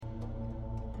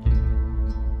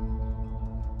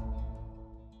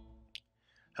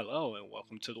Hello and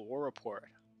welcome to the War Report.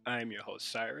 I'm your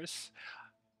host Cyrus,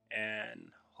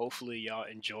 and hopefully y'all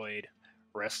enjoyed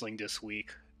wrestling this week,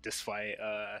 despite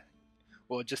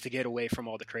just to get away from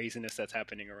all the craziness that's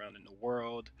happening around in the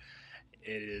world.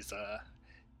 It is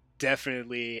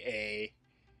definitely a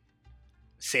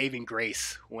saving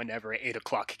grace whenever 8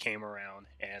 o'clock came around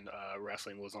and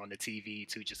wrestling was on the TV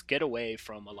to just get away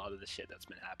from a lot of the shit that's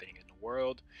been happening in the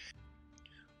world.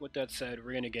 With that said,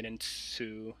 we're gonna get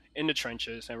into in the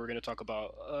trenches, and we're gonna talk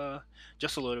about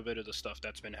just a little bit of the stuff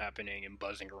that's been happening and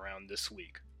buzzing around this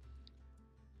week.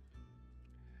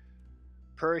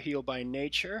 Per Heel by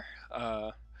Nature,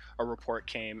 a report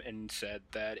came and said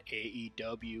that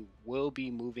AEW will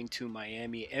be moving to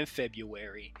Miami in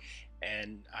February,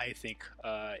 and I think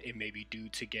it may be due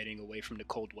to getting away from the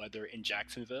cold weather in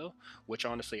Jacksonville, which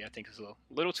honestly I think is a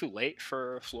little too late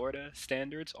for Florida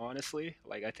standards. Honestly,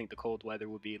 like I think the cold weather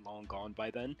would be long gone by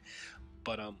then.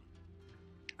 But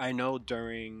I know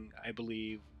during I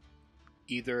believe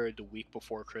either the week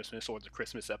before Christmas or the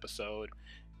Christmas episode,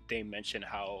 they mentioned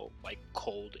how like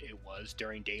cold it was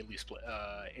during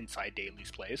inside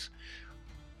Daly's place.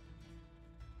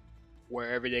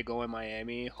 Wherever they go in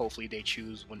Miami, hopefully they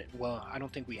choose when. Well, I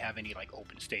don't think we have any like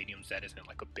open stadiums that isn't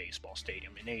like a baseball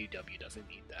stadium, and AEW doesn't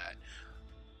need that.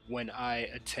 When I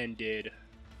attended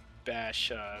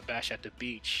Bash at the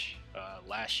Beach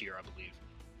last year, I believe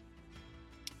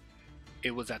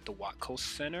it was at the Watco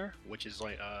Center, which is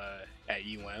like at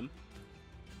UM.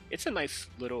 It's a nice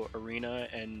little arena,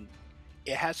 and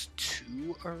it has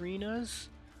two arenas.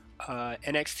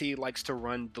 NXT likes to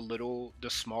run the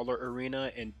smaller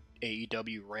arena, and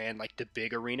AEW ran like the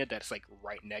big arena that's like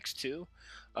right next to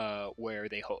where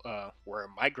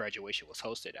my graduation was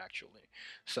hosted actually.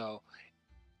 So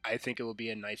I think it will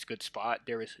be a nice good spot.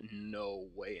 There is no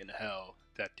way in hell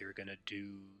that they're gonna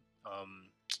do um,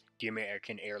 the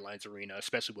American Airlines Arena,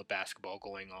 especially with basketball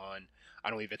going on. I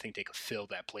don't even think they could fill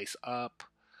that place up.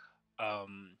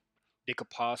 Um, they could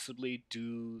possibly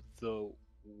do the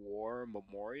War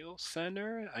Memorial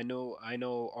Center. I know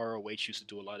ROH used to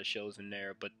do a lot of shows in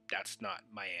there, but that's not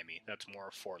Miami. That's more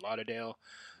Fort Lauderdale.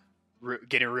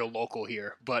 Getting real local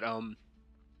here, but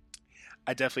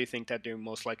I definitely think that they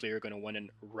most likely are going to want to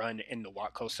run in the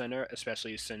Watco Center,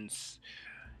 especially since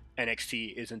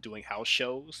NXT isn't doing house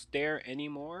shows there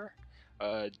anymore,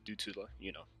 due to the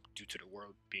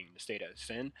world being the state that it's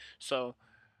in. So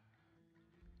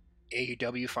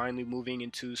AEW finally moving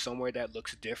into somewhere that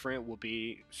looks different will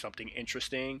be something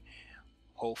interesting.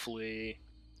 Hopefully,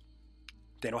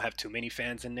 they don't have too many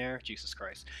fans in there. Jesus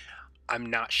Christ, I'm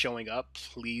not showing up.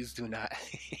 Please do not.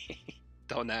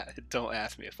 Don't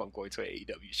ask me if I'm going to an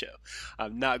AEW show.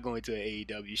 I'm not going to an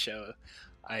AEW show.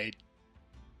 I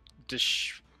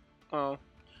just, well,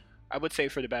 I would say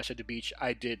for the Bash at the Beach,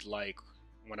 I did like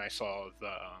when I saw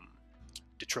the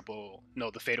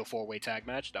fatal four way tag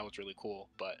match. That was really cool.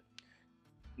 But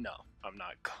no, I'm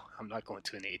not. I'm not going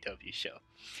to an AEW show.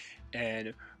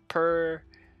 And per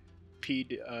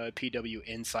PW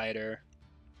Insider,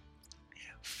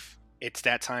 it's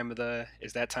that time of the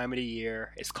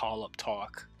year. It's call up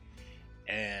talk,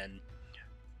 and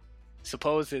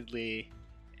supposedly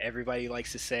everybody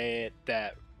likes to say it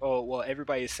that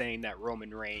everybody is saying that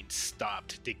Roman Reigns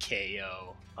stopped the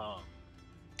KO.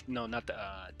 No, not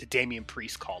the Damian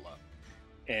Priest call up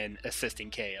and assisting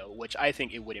KO, which I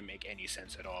think it wouldn't make any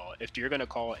sense at all. If you're gonna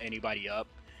call anybody up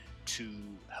to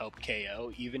help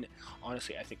KO, even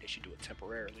honestly, I think they should do it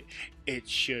temporarily. It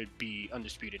should be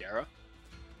Undisputed Era,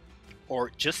 or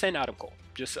just send Adam Cole.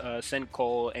 Just send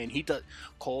Cole, and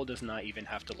Cole does not even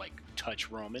have to like touch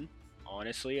Roman.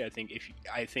 Honestly, I think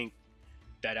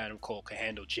that Adam Cole can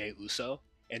handle Jey Uso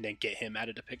and then get him out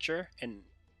of the picture, and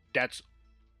that's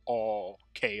all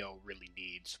KO really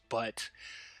needs. But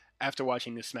after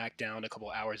watching the SmackDown a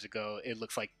couple hours ago, it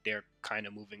looks like they're kind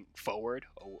of moving forward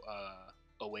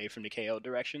away from the KO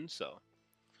direction. So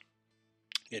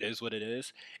it is what it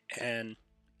is, and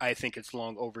I think it's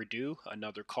long overdue.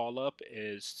 Another call up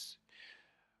is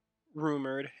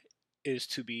rumored is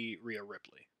to be Rhea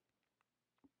Ripley.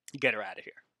 Get her out of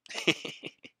here.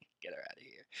 Get her out of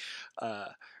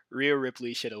here. Rhea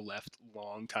Ripley should have left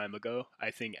long time ago.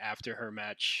 I think after her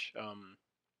match,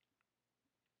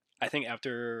 I think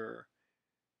after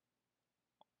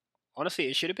honestly,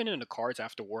 it should have been in the cards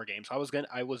after War Games. I was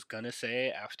gonna say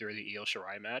after the Io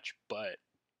Shirai match, but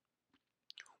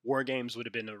War Games would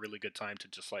have been a really good time to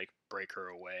just like break her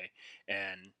away.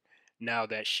 And now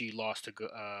that she lost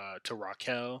to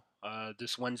Raquel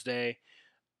this Wednesday,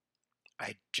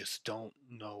 I just don't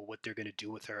know what they're gonna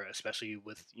do with her, especially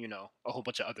with a whole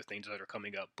bunch of other things that are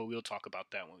coming up. But we'll talk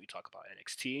about that when we talk about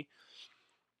NXT.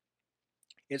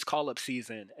 It's call up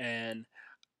season, and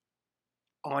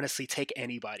honestly, take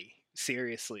anybody.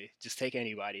 Seriously, just take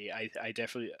anybody. I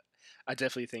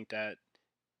definitely think that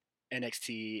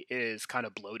NXT is kind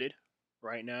of bloated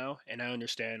right now, and I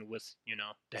understand with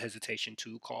the hesitation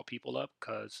to call people up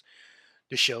because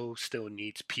the show still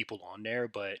needs people on there,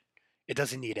 but it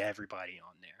doesn't need everybody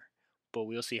on there. But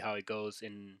we'll see how it goes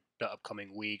in the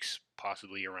upcoming weeks,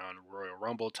 possibly around Royal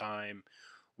Rumble time.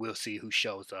 We'll see who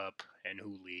shows up and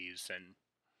who leaves, and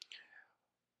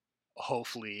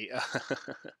hopefully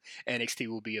NXT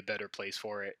will be a better place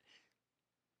for it.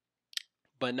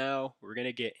 But now we're going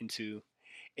to get into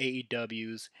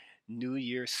AEW's New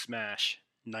Year Smash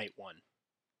Night 1.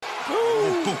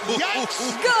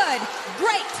 Yikes! Good,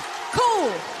 great,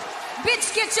 cool.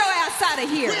 Bitch, get your ass out of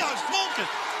here. We are smoking.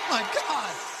 My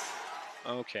God.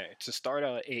 Okay, to start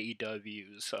out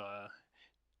AEW's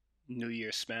New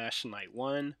Year Smash Night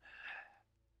 1,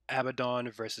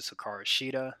 Abaddon versus Hikaru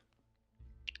Shida.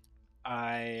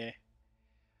 I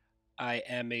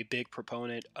am a big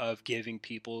proponent of giving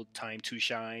people time to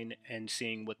shine and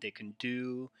seeing what they can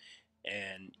do,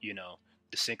 and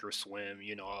the sink or swim,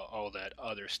 all that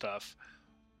other stuff.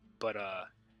 But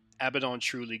Abaddon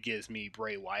truly gives me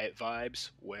Bray Wyatt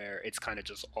vibes, where it's kind of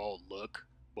just all look,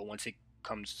 but once it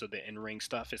comes to the in-ring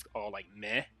stuff, it's all like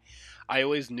meh. I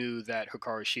always knew that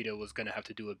Hikaru Shida was gonna have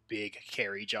to do a big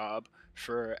carry job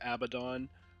for Abaddon,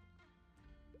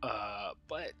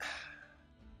 but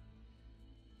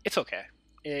it's okay.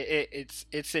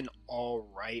 It's an all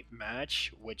right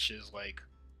match, which is like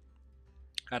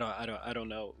I don't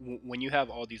know. When you have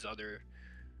all these other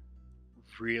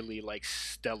really like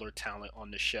stellar talent on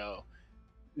the show,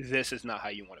 this is not how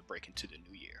you want to break into the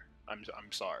new year. I'm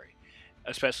sorry,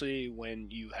 especially when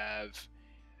you have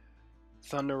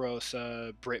Thunder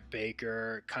Rosa, Britt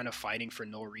Baker kind of fighting for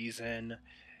no reason.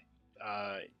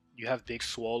 You have Big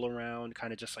Swole around,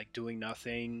 kind of just like doing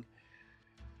nothing.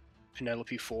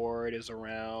 Penelope Ford is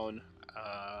around.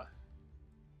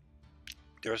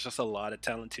 There's just a lot of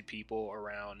talented people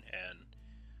around, and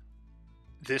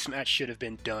this match should have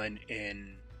been done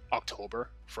in October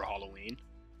for Halloween,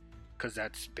 because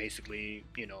that's basically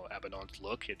Abaddon's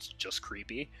look. It's just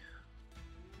creepy,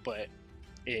 but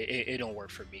it don't work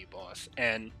for me, boss.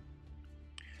 And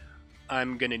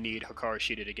I'm gonna need Hikaru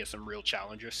Shida to get some real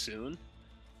challengers soon,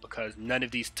 because none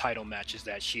of these title matches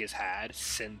that she has had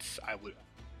since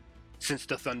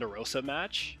the Thunder Rosa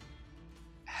match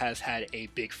has had a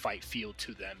big fight feel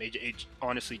to them. It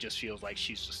honestly just feels like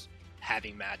she's just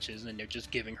having matches and they're just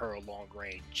giving her a long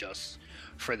reign just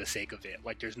for the sake of it.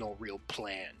 Like there's no real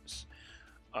plans.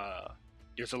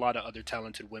 There's a lot of other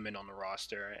talented women on the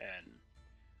roster, and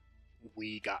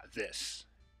we got this.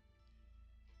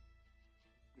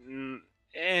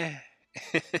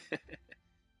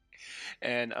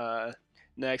 And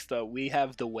next up, we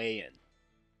have the weigh-in.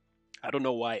 I don't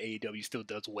know why AEW still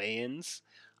does weigh-ins.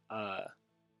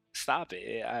 Stop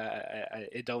it!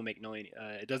 It don't make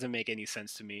it doesn't make any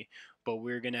sense to me. But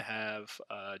we're gonna have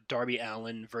Darby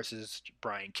Allin versus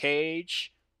Brian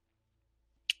Cage.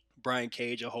 Brian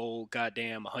Cage, a whole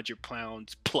goddamn 100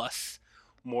 pounds plus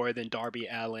more than Darby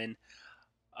Allin.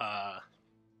 I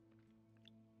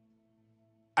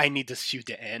need this feud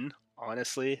to end,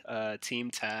 honestly.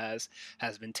 Team Taz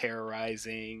has been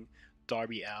terrorizing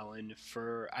Darby Allin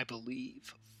for, I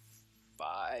believe,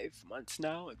 5 months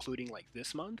now, including like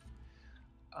this month.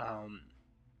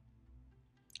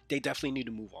 They definitely need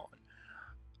to move on.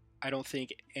 I don't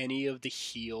think any of the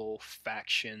heel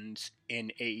factions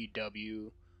in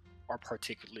AEW are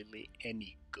particularly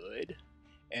any good,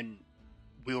 and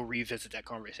we'll revisit that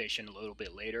conversation a little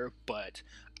bit later, but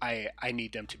I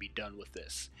need them to be done with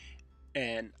this.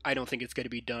 And I don't think it's going to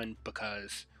be done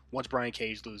because once Brian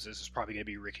Cage loses, it's probably going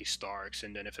to be Ricky Starks,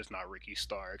 and then if it's not Ricky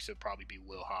Starks, it'll probably be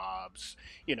Will Hobbs.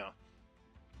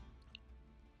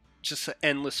 Just an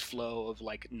endless flow of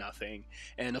like nothing.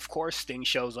 And of course Sting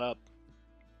shows up,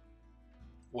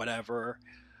 whatever.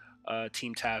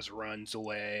 Team Taz runs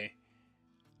away.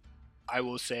 I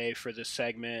will say for this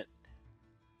segment,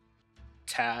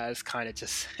 Taz kind of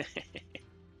just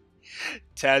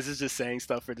Taz is just saying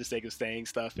stuff for the sake of saying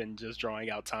stuff and just drawing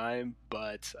out time,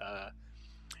 but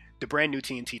the brand new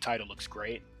TNT title looks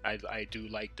great. I do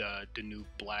like the new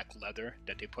black leather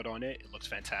that they put on it. It looks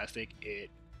fantastic. It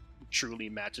truly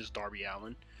matches Darby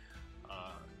Allin,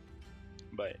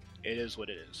 but it is what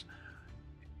it is.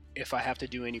 If I have to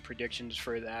do any predictions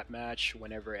for that match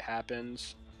whenever it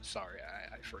happens, sorry,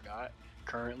 I forgot.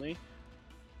 Currently,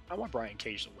 I want Brian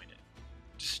Cage to win it.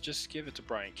 Just give it to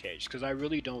Brian Cage, because I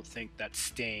really don't think that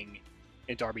Sting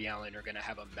and Darby Allin are going to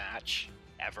have a match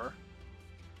ever.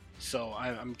 So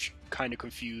I'm kind of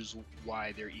confused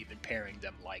why they're even pairing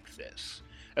them like this,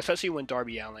 especially when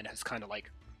Darby Allin has kind of like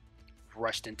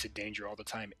rushed into danger all the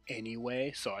time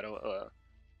anyway. So I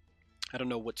don't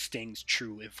know what Sting's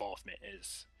true involvement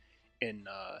is in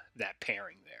that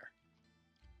pairing there.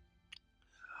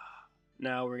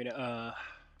 Now we're gonna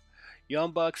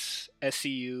Young Bucks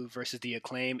SCU versus the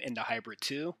Acclaim in the Hybrid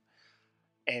 2.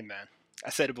 Hey man,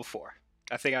 I said it before.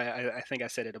 I think I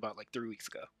said it about like 3 weeks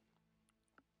ago.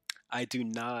 I do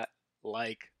not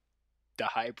like the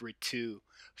Hybrid 2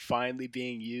 finally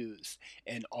being used,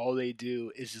 and all they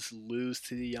do is just lose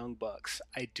to the Young Bucks.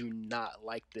 I do not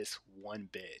like this one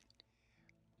bit.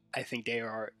 I think they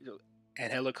are.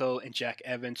 Angelico and Jack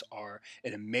Evans are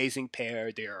an amazing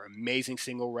pair. They are amazing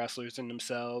single wrestlers in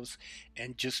themselves,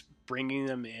 and just bringing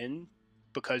them in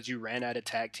because you ran out of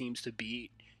tag teams to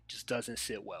beat just doesn't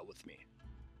sit well with me.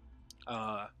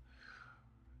 Uh,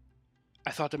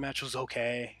 I thought the match was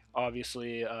okay.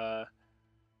 Obviously,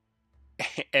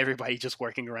 everybody just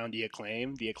working around the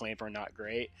Acclaim. The Acclaim are not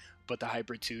great, but the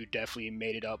Hybrid 2 definitely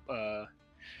made up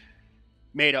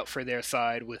for their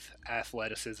side with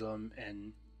athleticism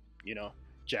and, you know,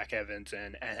 Jack Evans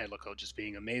and Angelico just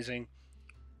being amazing.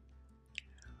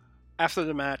 After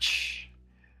the match,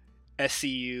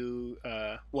 SCU,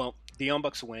 the Young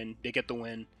Bucks win. They get the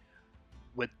win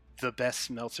with the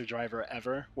best Meltzer driver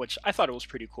ever, which I thought it was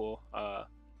pretty cool.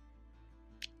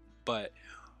 But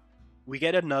we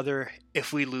get another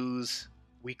if we lose,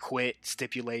 we quit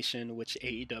stipulation, which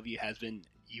AEW has been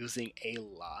using a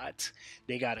lot.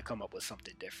 They got to come up with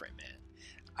something different, man.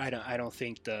 I don't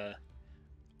think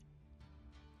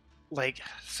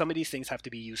some of these things have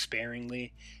to be used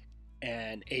sparingly,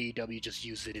 and AEW just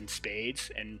used it in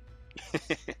spades. And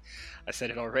I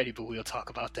said it already, but we'll talk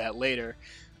about that later.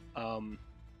 I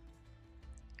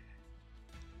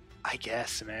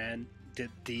guess, man,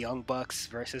 the Young Bucks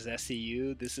versus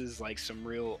SCU, this is like some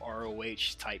real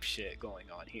ROH type shit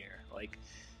going on here. Like,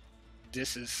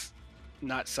 this is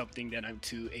not something that I'm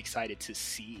too excited to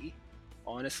see,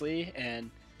 honestly. And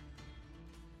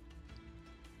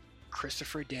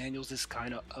Christopher Daniels is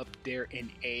kind of up there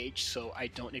in age, so I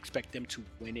don't expect them to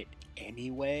win it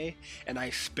anyway. And I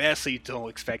especially don't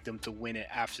expect them to win it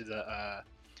after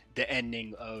the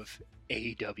ending of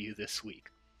AEW this week.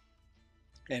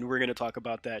 And we're going to talk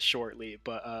about that shortly.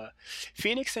 But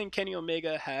Phoenix and Kenny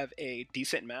Omega have a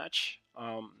decent match.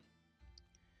 I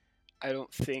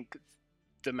don't think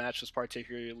the match was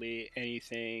particularly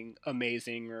anything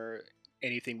amazing or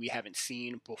anything we haven't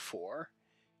seen before.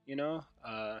 You know,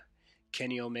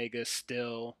 Kenny Omega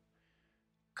still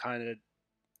kind of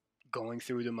going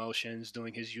through the motions,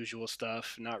 doing his usual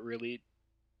stuff, not really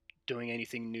doing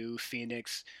anything new.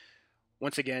 Phoenix,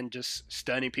 once again, just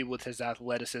stunning people with his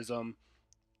athleticism.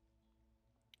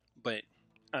 But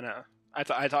I don't know. I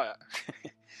thought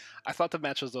I thought the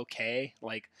match was okay.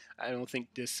 Like, I don't think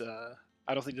this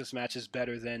match is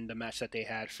better than the match that they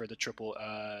had for the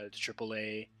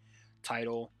AAA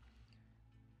title.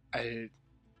 It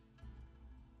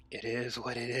is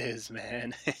what it is,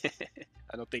 man.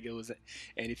 I don't think it was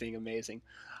anything amazing.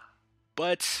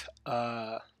 But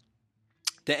the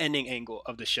ending angle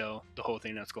of the show, the whole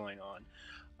thing that's going on,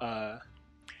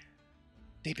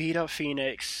 they beat up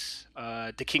Phoenix.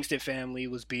 The Kingston family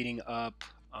was beating up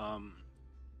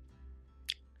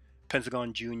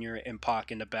Pentagon Jr. and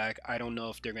Pac in the back. I don't know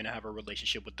if they're going to have a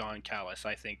relationship with Don Callis.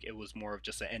 I think it was more of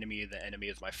just an enemy. The enemy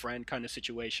is my friend kind of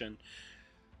situation.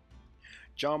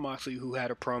 Jon Moxley, who had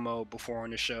a promo before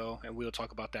on the show, and we'll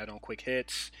talk about that on Quick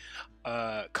Hits,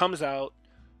 comes out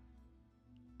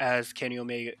as Kenny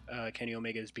Omega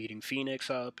is beating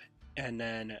Phoenix up, and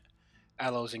then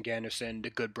Gallows and Ganderson, the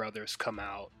Good Brothers, come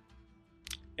out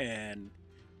and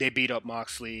they beat up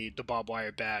Moxley, the barbed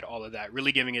wire bat, all of that,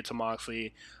 really giving it to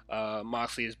Moxley.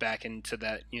 Moxley is back into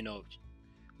that,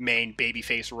 main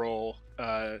babyface role,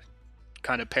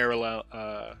 kind of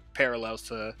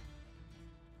parallels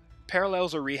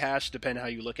or rehash, depending how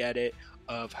you look at it,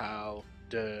 of how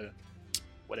the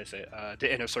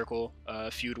Inner Circle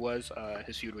feud was,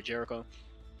 his feud with Jericho.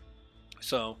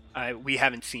 So we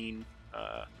haven't seen.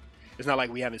 It's not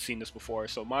like we haven't seen this before.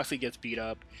 So Moxley gets beat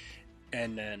up,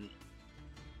 and then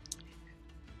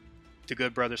the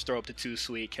Good Brothers throw up the Too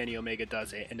Sweet. Kenny Omega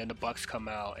does it, and then the Bucks come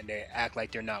out and they act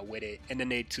like they're not with it, and then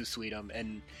they Too Sweet him,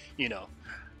 and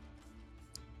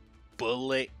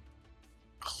Bullet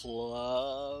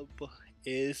Club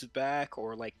is back,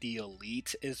 or like the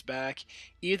Elite is back.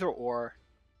 Either or,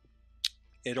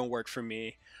 it don't work for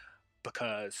me,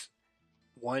 because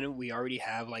one, we already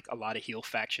have like a lot of heel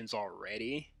factions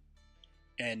already,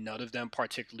 and none of them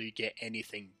particularly get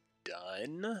anything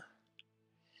done.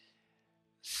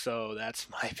 So that's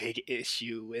my big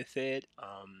issue with it.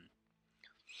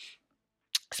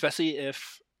 Especially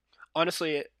if,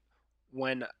 honestly,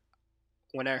 when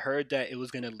when I heard that it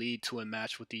was going to lead to a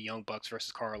match with the Young Bucks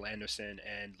versus Carl Anderson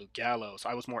and Luke Gallows,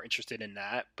 I was more interested in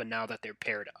that. But now that they're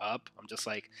paired up, I'm just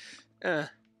like, eh,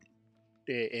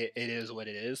 it is what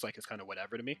it is. Like, it's kind of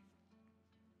whatever to me.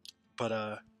 But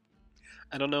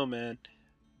I don't know, man.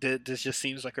 This just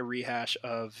seems like a rehash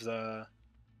of the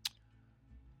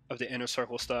inner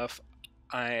circle stuff.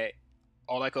 I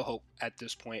All I could hope at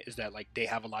this point is that like they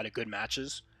have a lot of good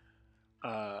matches.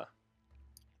 Uh,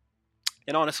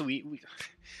 and honestly,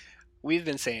 we've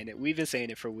been saying it. We've been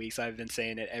saying it for weeks. I've been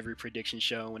saying it every prediction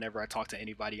show. Whenever I talk to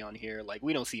anybody on here, like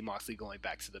we don't see Moxley going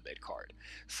back to the mid card.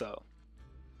 So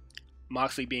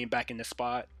Moxley being back in the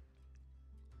spot,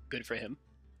 good for him.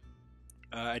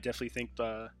 I definitely think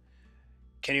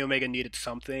Kenny Omega needed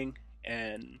something,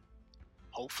 and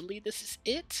hopefully this is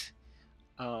it.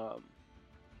 Um,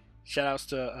 Shout outs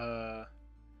to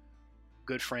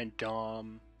good friend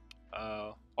Dom,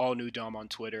 all new Dom on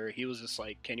Twitter. He was just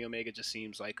like, Kenny Omega just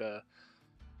seems like a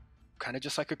kind of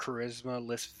just like a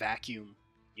charisma-less vacuum,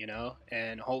 you know.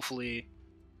 And hopefully,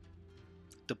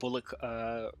 the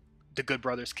Good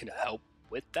Brothers can help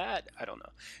with that. I don't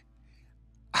know.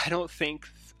 I don't think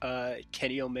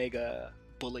Kenny Omega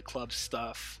Bullet Club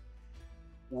stuff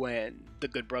when the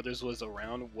Good Brothers was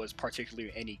around was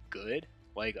particularly any good.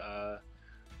 Like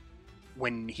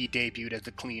when he debuted as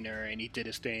the cleaner and he did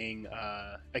his thing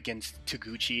against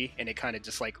Taguchi, and it kind of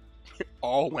just like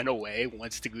all went away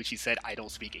once Taguchi said, "I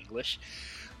don't speak English."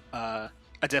 I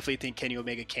definitely think Kenny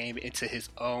Omega came into his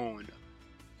own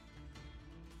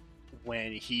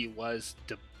when he was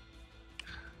the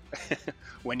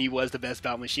when he was the best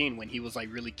bout machine, when he was like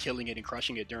really killing it and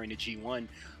crushing it during the G1.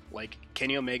 Like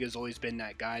Kenny Omega's always been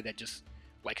that guy that just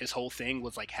like his whole thing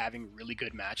was like having really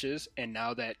good matches, and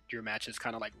now that your matches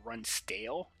kind of like run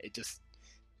stale, it just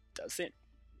doesn't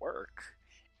work.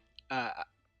 uh,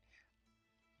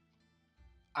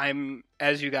 I'm,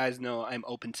 as you guys know, I'm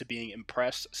open to being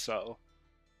impressed, so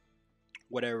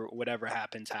whatever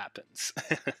happens.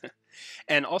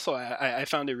 And also I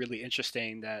found it really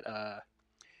interesting that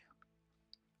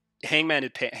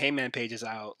Hangman Page is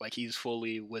out, like he's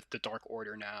fully with the Dark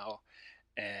Order now,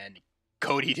 and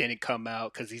Cody didn't come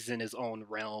out because he's in his own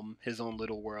realm, his own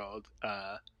little world.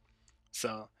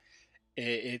 So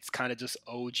it's kind of just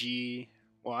OG.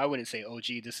 Well, I wouldn't say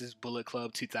OG. This is Bullet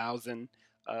Club 2000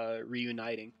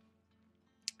 reuniting.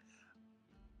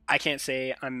 I can't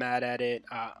say I'm mad at it.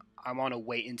 I'm on a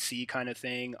wait and see kind of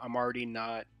thing. I'm already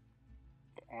not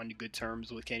on good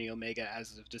terms with Kenny Omega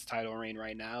as of this title reign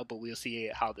right now, but we'll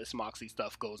see how this Moxley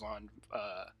stuff goes on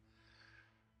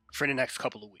for the next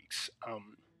couple of weeks.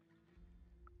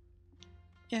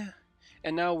 Yeah.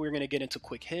 And now we're going to get into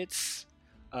quick hits.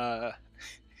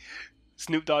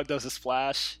 Snoop Dogg does a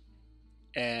splash,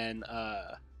 and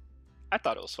I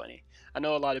thought it was funny. I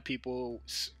know a lot of people,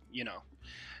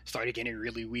 started getting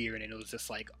really weird, and it was just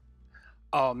like,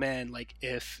 oh man, like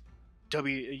if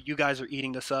you guys are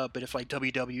eating this up, but if like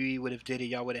WWE would have did it,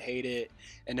 y'all would have hated it.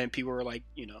 And then people were like,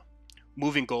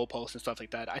 moving goalposts and stuff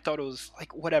like that. I thought it was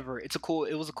like whatever. It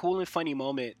was a cool and funny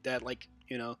moment that like,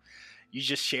 you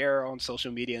just share on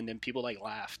social media and then people like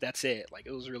laugh. That's it. Like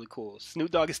it was really cool.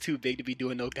 Snoop Dogg is too big to be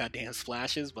doing no goddamn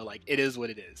splashes, but like it is what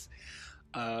it is.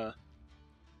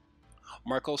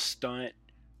 Marco Stunt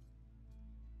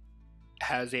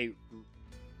has a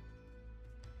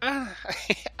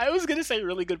I was gonna say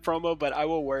really good promo, but I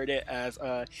will word it as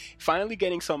finally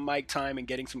getting some mic time and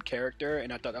getting some character,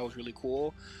 and I thought that was really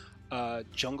cool.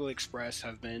 Jungle Express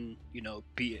have been,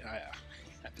 beat.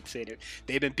 I've been saying it.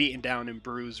 They've been beaten down and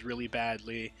bruised really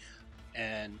badly,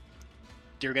 and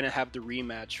they're gonna have the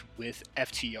rematch with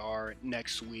FTR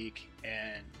next week.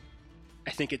 And I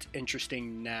think it's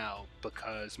interesting now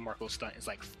because Marco Stunt is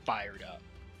like fired up,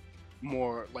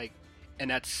 more like, and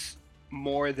that's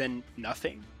more than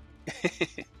nothing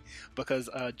because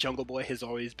Jungle Boy has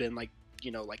always been like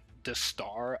like the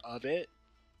star of it,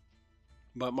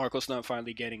 but Marco Stunt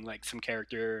finally getting like some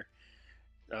character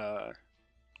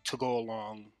to go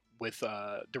along with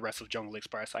the rest of Jungle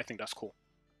Express. I think that's cool.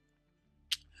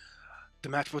 The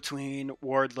match between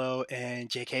Wardlow and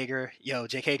Jake Hager,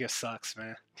 Jake Hager sucks,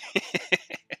 man.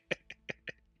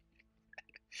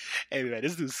 Hey man,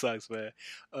 this dude sucks, man.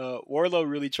 Wardlow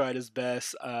really tried his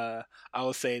best. I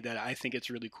will say that I think it's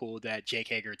really cool that Jake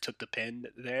Hager took the pin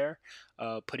there,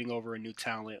 putting over a new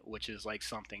talent, which is like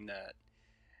something that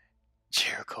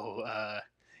Jericho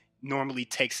normally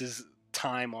takes his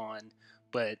time on.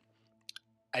 But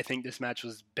I think this match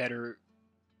was better.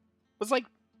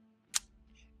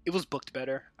 It was booked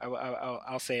better.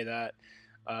 I'll say that.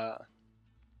 Uh,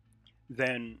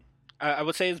 then I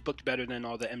would say it's booked better than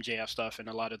all the MJF stuff and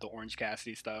a lot of the Orange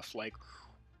Cassidy stuff. Like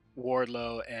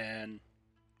Wardlow and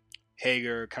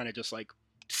Hager kind of just like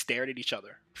stared at each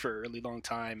other for a really long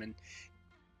time and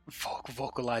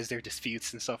vocalized their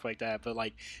disputes and stuff like that. But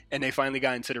like, and they finally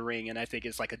got into the ring, and I think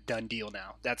it's like a done deal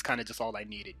now. That's kind of just all I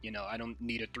needed. You know, I don't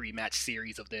need a 3-match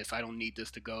series of this. I don't need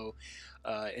this to go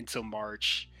until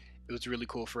March. It was really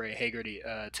cool for Hager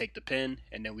to take the pin,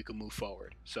 and then we could move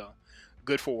forward. So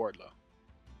good for Wardlow.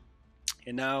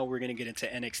 And now we're gonna get into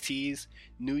NXT's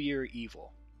New Year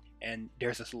Evil, and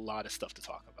there's just a lot of stuff to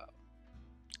talk about.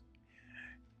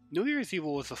 New Year's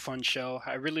Evil was a fun show.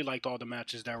 I really liked all the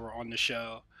matches that were on the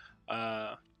show.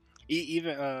 Uh,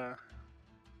 even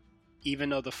even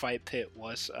though the fight pit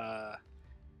was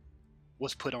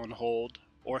put on hold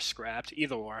or scrapped,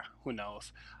 either or, who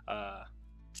knows. I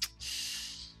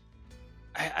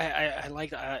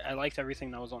liked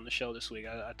everything that was on the show this week.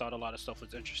 I thought a lot of stuff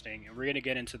was interesting, and we're gonna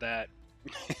get into that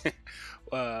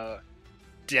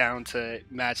down to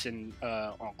matching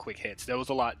on quick hits. There was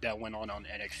a lot that went on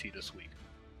NXT this week.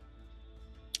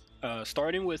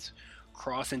 Starting with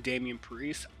Cross and Damian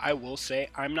Priest, I will say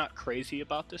I'm not crazy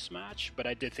about this match, but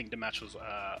I did think the match was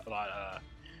a lot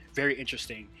very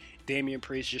interesting. Damian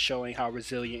Priest just showing how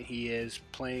resilient he is,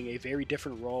 playing a very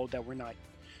different role that we're not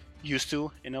used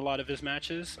to in a lot of his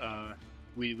matches.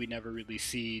 We never really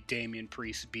see Damian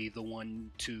Priest be the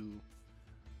one to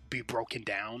be broken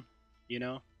down, you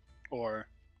know, or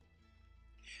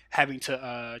having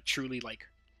to truly like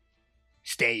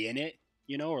stay in it,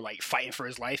 you know, or like fighting for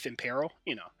his life in peril,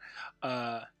 you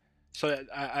know. So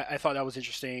I thought that was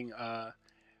interesting.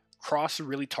 Cross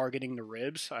really targeting the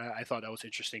ribs. I thought that was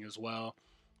interesting as well.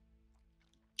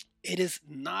 It is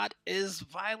not as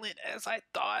violent as I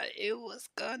thought it was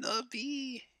gonna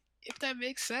be, if that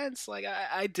makes sense. Like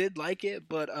I did like it,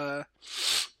 but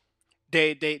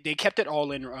they kept it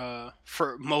all in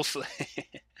for mostly.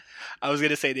 I was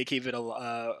gonna say they keep it a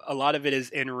lot of it is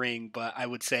in ring, but I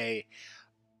would say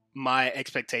my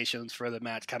expectations for the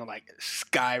match kind of like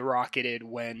skyrocketed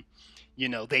when, you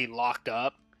know, they locked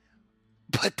up,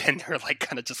 but then they're like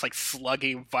kind of just like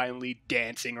slugging, violently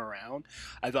dancing around.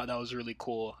 I thought that was really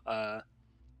cool. But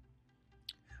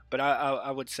I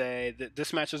would say that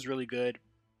this match is really good.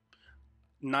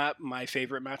 Not my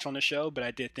favorite match on the show, but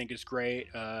I did think it's great.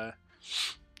 Man,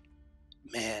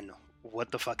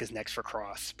 what the fuck is next for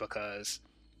Cross? Because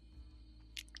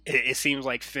it seems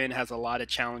like Finn has a lot of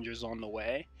challengers on the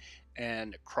way,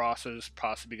 and Cross is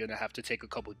possibly going to have to take a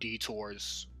couple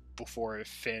detours before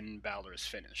Finn Balor is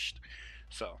finished.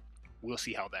 So we'll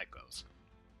see how that goes.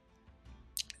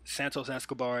 Santos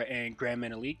Escobar and Grand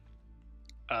Metalik.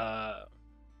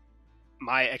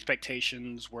 My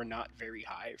expectations were not very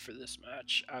high for this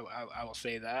match. I will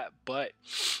say that, but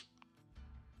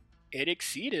it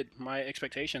exceeded my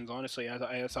expectations. Honestly,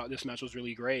 I thought this match was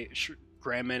really great.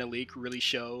 Grand Metalik really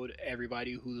showed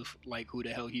everybody who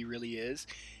the hell he really is,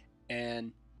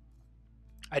 and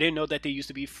I didn't know that they used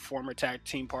to be former tag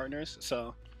team partners,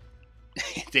 so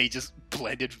they just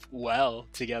blended well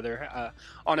together.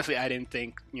 Honestly, I didn't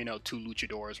think, you know, two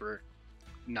luchadors were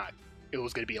not. It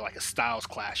was going to be like a styles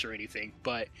clash or anything,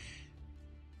 but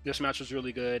this match was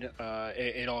really good.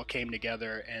 It all came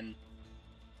together, and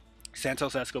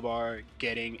Santos Escobar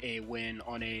getting a win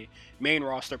on a main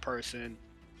roster person,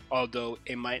 although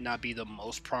it might not be the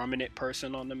most prominent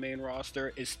person on the main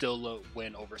roster, is still a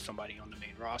win over somebody on the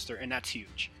main roster, and that's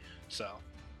huge. So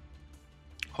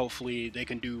hopefully they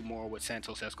can do more with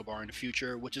Santos Escobar in the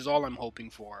future, which is all I'm hoping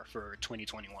for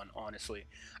 2021, honestly.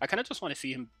 I kind of just want to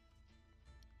see him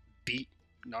beat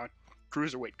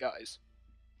non-cruiserweight guys.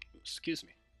 Excuse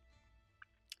me.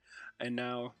 And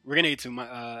now we're going to get to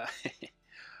my...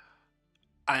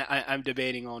 I'm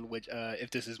debating on which if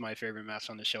this is my favorite match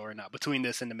on the show or not, between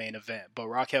this and the main event. But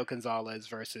Raquel Gonzalez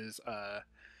versus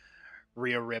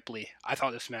Rhea Ripley. I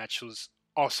thought this match was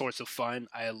all sorts of fun.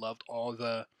 I loved all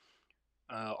the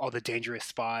dangerous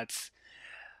spots.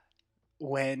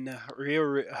 When Rhea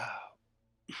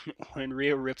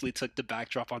Ripley took the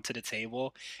backdrop onto the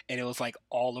table, and it was like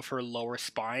all of her lower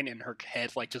spine and her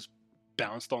head like just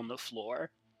bounced on the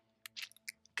floor.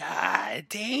 God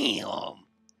damn.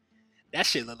 That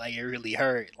shit looked like it really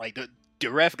hurt. Like the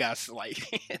ref got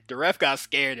the ref got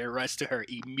scared and rushed to her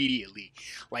immediately.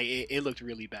 Like it looked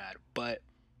really bad, but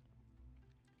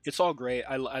it's all great.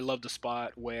 I love the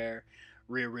spot where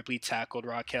Rhea Ripley tackled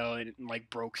Raquel and like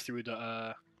broke through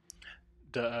the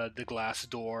glass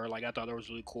door. Like I thought that was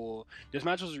really cool. This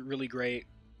match was really great,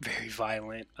 very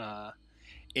violent.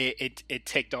 It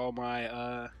ticked all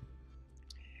my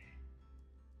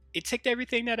it ticked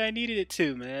everything that I needed it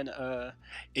to, man.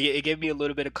 It gave me a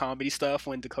little bit of comedy stuff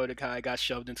when Dakota Kai got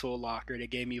shoved into a locker. It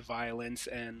gave me violence,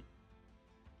 and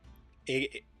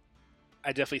it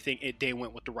I definitely think they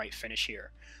went with the right finish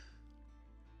here.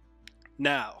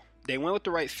 Now, they went with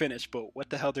the right finish, but what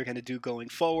the hell they're going to do going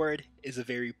forward is a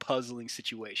very puzzling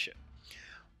situation,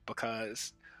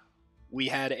 because we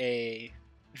had a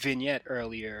vignette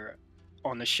earlier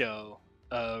on the show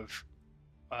of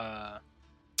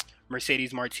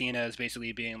Mercedes Martinez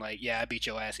basically being like, "Yeah, I beat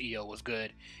your ass. EO was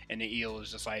good," and then EO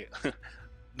was just like,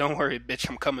 "Don't worry, bitch,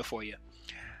 I'm coming for you."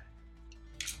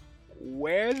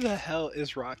 Where the hell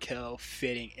is Raquel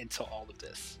fitting into all of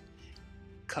this?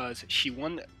 Because she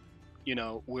won.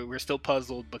 We're still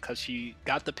puzzled because she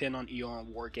got the pin on EO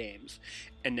on War Games,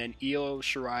 and then EO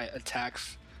Shirai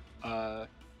attacks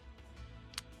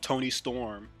Tony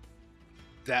Storm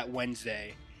that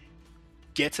Wednesday,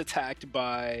 gets attacked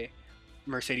by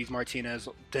Mercedes Martinez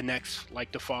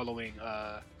the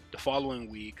following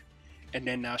week, and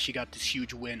then now she got this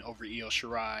huge win over Io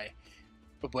Shirai,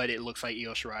 but it looks like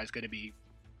Io Shirai is going to be,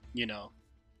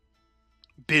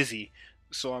 busy.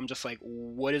 So I'm just like,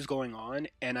 what is going on?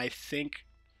 And I think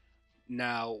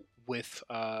now with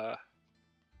the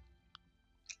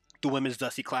Women's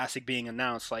Dusty Classic being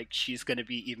announced, like she's going to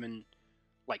be even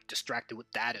like distracted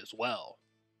with that as well,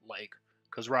 like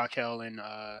because Raquel and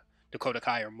Dakota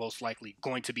Kai are most likely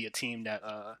going to be a team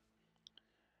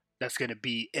that's going to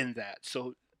be in that.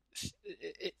 So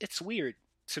it's weird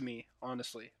to me,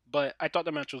 honestly. But I thought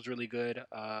the match was really good.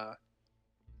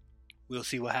 We'll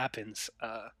see what happens.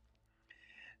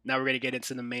 Now we're going to get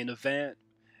into the main event.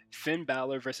 Finn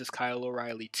Balor versus Kyle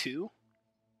O'Reilly 2.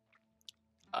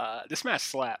 This match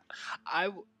slapped.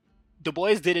 The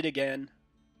boys did it again.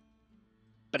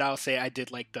 But I'll say I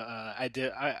did like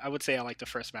I would say I like the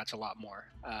first match a lot more,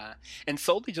 and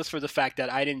solely just for the fact that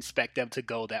I didn't expect them to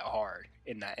go that hard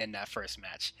in that first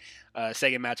match.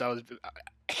 Second match, I was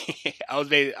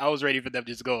I was ready for them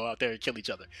to just go out there and kill each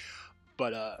other,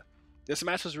 but this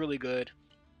match was really good.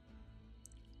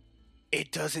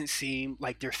 It doesn't seem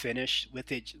like they're finished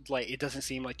with it. Like it doesn't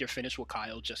seem like they're finished with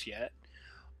Kyle just yet.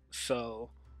 So.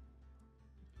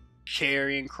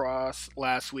 Karrion Kross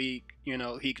last week,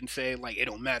 he can say like it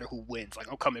don't matter who wins,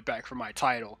 like I'm coming back for my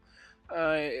title.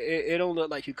 It don't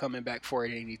look like you're coming back for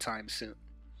it anytime soon,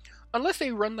 unless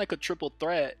they run like a triple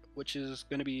threat, which is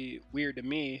gonna be weird to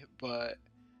me. But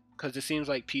because it seems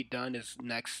like Pete Dunne is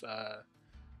next,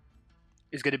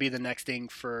 is gonna be the next thing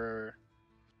for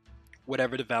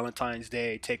whatever the Valentine's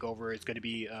Day takeover is gonna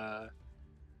be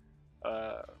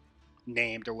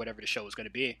named, or whatever the show is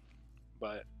gonna be,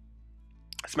 but.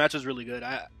 This match was really good.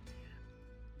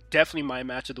 Definitely my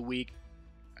match of the week.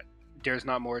 There's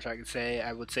not more I can say.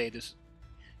 I would say this.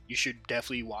 You should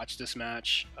definitely watch this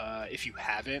match if you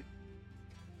haven't.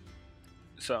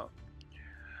 So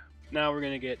now we're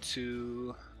gonna get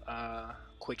to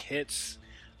quick hits.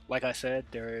 Like I said,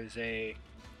 there is a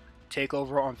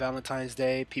takeover on Valentine's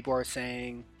Day. People are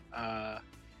saying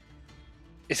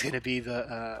it's gonna be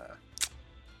the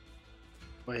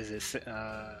what is this?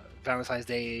 Valentine's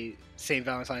Day, St.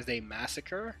 Valentine's Day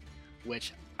Massacre,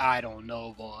 which I don't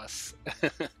know, boss.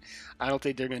 I don't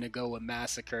think they're gonna go with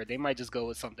Massacre. They might just go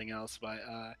with something else, but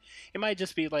it might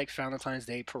just be like Valentine's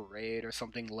Day Parade or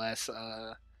something less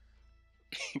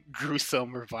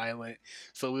gruesome or violent.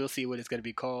 So we'll see what it's gonna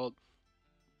be called.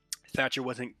 Thatcher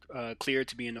wasn't cleared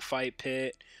to be in the fight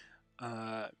pit.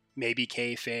 Maybe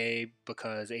kayfabe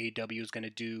because AEW is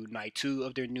gonna do night 2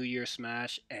 of their New Year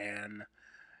Smash, and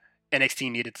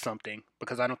NXT needed something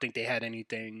because I don't think they had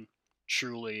anything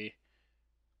truly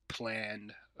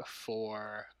planned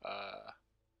for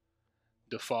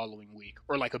the following week,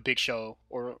 or like a big show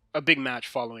or a big match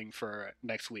following for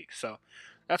next week. So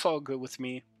that's all good with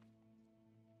me.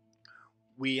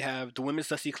 We have the Women's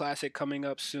Dusty Classic coming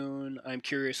up soon. I'm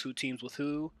curious who teams with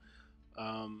who.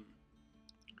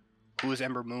 Who is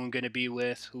Ember Moon going to be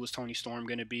with? Who is Tony Storm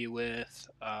going to be with?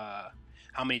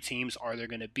 How many teams are there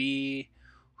going to be?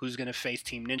 Who's going to face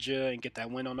Team Ninja and get that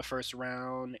win on the first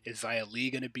round? Is Xia Li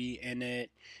going to be in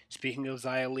it? Speaking of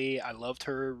Xia Li, I loved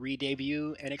her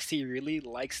re-debut. NXT really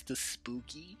likes the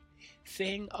spooky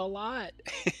thing a lot.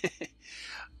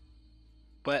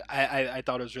 But I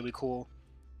thought it was really cool.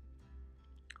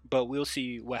 But we'll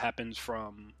see what happens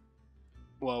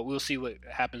we'll see what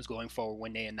happens going forward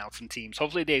when they announce some teams.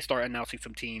 Hopefully they start announcing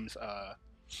some teams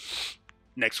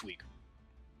next week.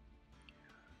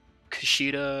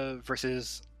 Kushida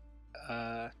versus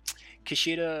Shotzi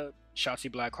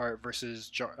Blackheart versus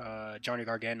Johnny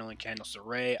Gargano and Candice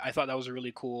LeRae. I thought that was a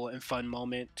really cool and fun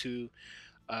moment to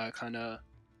kind of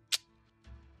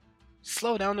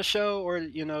slow down the show, or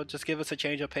just give us a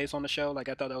change of pace on the show. Like,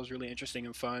 I thought that was really interesting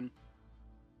and fun.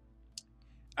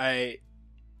 I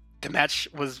The match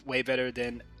was way better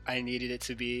than I needed it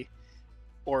to be,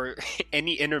 or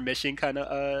any intermission kind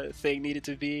of thing needed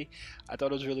to be. I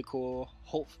thought it was really cool.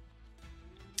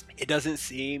 It doesn't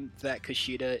seem that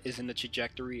Kushida is in the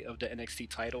trajectory of the NXT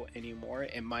title anymore.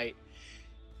 He might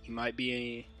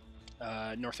be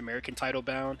North American title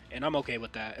bound, and I'm okay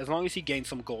with that as long as he gains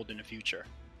some gold in the future.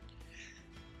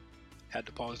 Had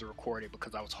to pause the recording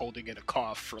because I was holding in a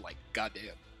cough for like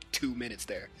goddamn 2 minutes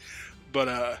there.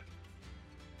 But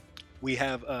we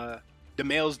have the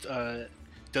males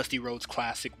Dusty Rhodes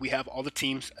Classic. We have all the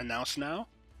teams announced now,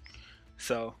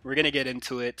 so we're gonna get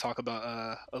into it. Talk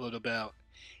about a little about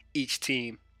each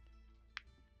team.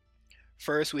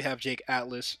 First, we have Jake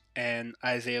Atlas and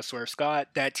Isaiah Swerve Scott.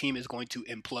 That team is going to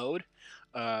implode,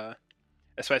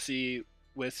 especially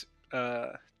with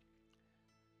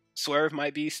Swerve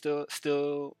might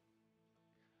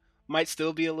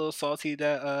still be a little salty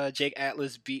that Jake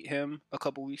Atlas beat him a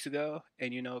couple weeks ago,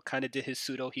 and kind of did his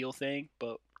pseudo heel thing,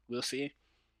 but we'll see.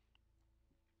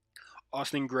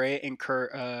 Austin Gray and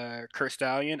Kurt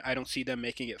Stallion, I don't see them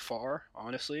making it far,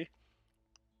 honestly.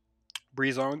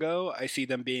 Breezango, I see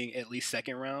them being at least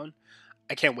second round.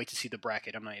 I can't wait to see the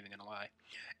bracket. I'm not even gonna lie.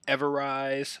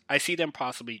 Everrise, I see them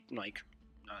possibly like,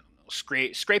 I don't know,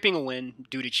 scraping a win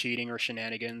due to cheating or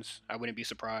shenanigans. I wouldn't be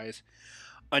surprised.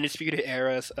 Undisputed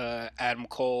Eras, Adam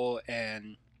Cole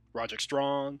and Roderick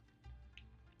Strong.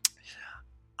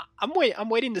 I'm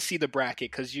waiting to see the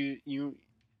bracket because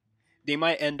they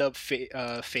might end up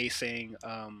facing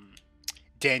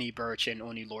Danny Burch and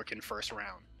Oni Lorcan first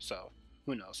round. So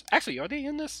who knows? Actually, are they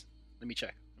in this? Let me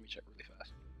check really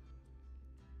fast.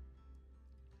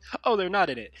 Oh, they're not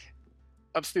in it.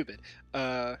 I'm stupid.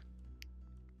 So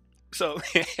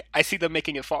I see them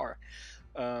making it far.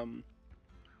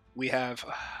 We have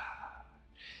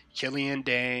Killian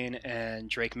Dane and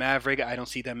Drake Maverick. I don't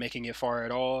see them making it far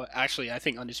at all. Actually, I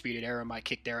think Undisputed Era might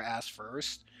kick their ass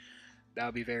first. That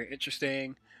would be very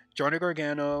interesting. Johnny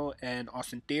Gargano and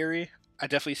Austin Theory. I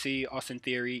definitely see Austin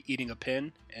Theory eating a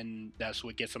pin, and that's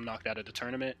what gets him knocked out of the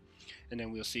tournament. And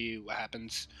then we'll see what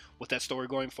happens with that story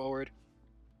going forward.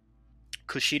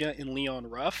 Kushida and Leon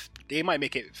Ruff. They might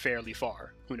make it fairly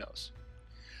far. Who knows?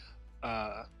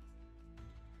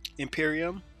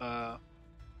 Imperium.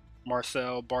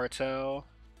 Marcel Bartel.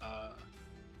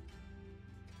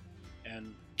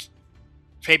 And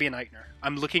Fabian Eichner.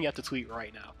 I'm looking at the tweet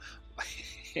right now.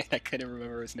 I couldn't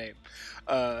remember his name.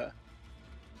 I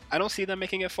don't see them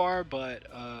making it far, but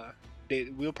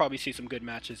we'll probably see some good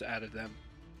matches out of them.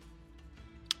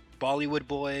 Bollywood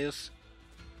Boys.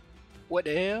 What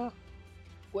the hell?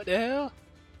 What the hell?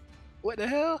 What the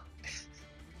hell?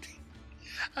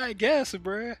 I guess,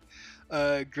 bruh.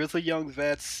 Grizzly Young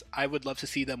Vets. I would love to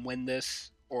see them win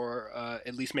this, or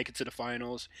at least make it to the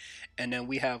finals. And then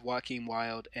we have Joaquin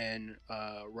Wilde and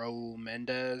Raul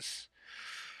Mendez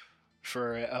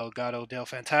for El Gato del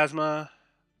Fantasma.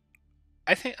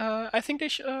 I think they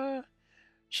should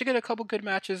get a couple good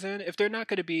matches in. If they're not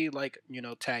going to be like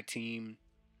tag team,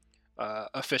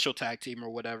 official tag team or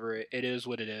whatever, it is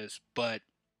what it is. But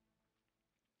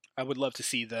I would love to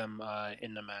see them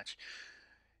in the match.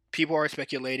 People are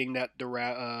speculating that the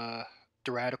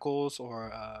Radicals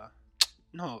or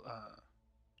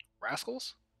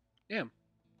Rascals. Damn.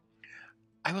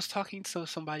 I was talking to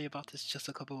somebody about this just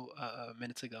a couple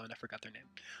minutes ago and I forgot their name.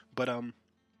 But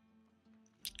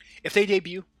if they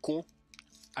debut, cool.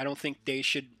 I don't think they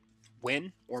should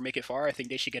win or make it far. I think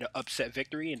they should get an upset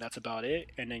victory, and that's about it.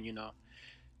 And then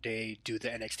they do the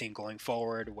NXT going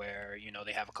forward, where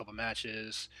they have a couple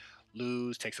matches,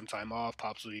 lose, take some time off,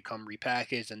 possibly become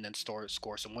repackaged, and then score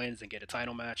some wins and get a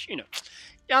title match.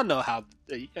 Y'all know how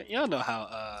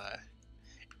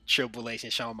Triple H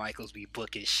and Shawn Michaels be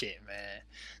booking shit, man.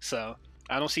 So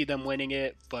I don't see them winning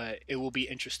it, but it will be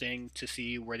interesting to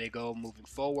see where they go moving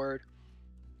forward.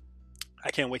 I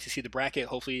can't wait to see the bracket.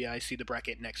 Hopefully I see the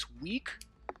bracket next week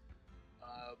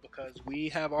because we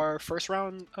have our first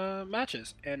round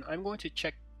matches. And I'm going to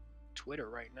check Twitter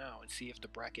right now and see if the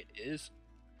bracket is...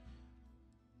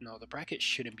 No, the bracket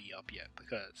shouldn't be up yet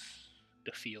because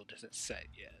the field isn't set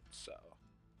yet. So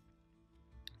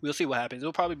we'll see what happens.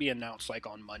 It'll probably be announced like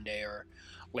on Monday or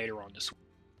later on this week.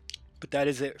 But that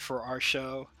is it for our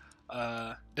show.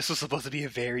 This was supposed to be a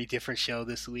very different show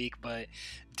this week, but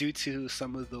due to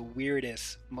some of the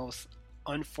weirdest, most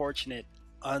unfortunate,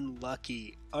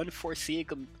 unlucky,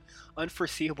 unforeseeable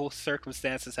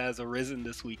circumstances has arisen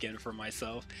this weekend for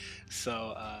myself.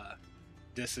 So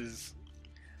this is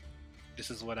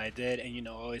what I did, and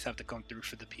I always have to come through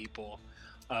for the people.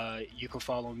 You can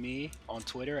follow me on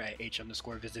Twitter at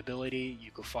h_visibility.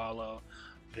 You can follow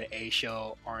the A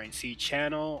Show RNC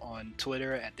channel on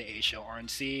Twitter at the A Show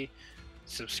RNC.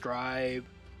 Subscribe,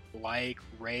 like,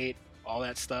 rate, all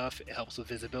that stuff. It helps with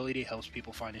visibility, helps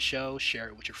people find the show. Share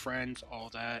it with your friends, all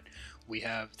that. We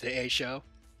have the A Show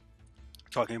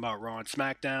talking about Raw and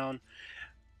SmackDown.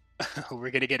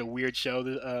 We're gonna get a weird show.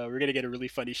 We're gonna get a really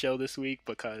funny show this week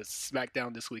because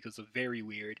SmackDown this week was a very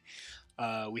weird.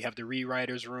 We have the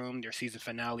Rewriters Room. Their season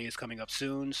finale is coming up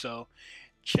soon, so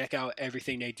check out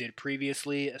everything they did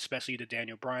previously, especially the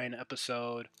Daniel Bryan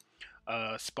episode.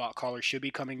 Spot Caller should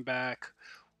be coming back,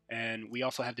 and we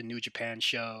also have the New Japan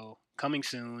show coming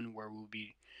soon, where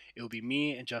it will be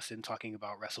me and Justin talking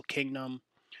about Wrestle Kingdom.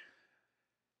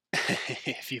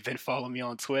 If you've been following me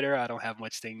on Twitter, I don't have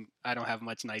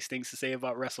much nice things to say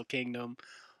about Wrestle Kingdom,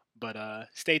 but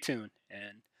stay tuned,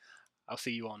 and I'll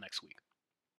see you all next week.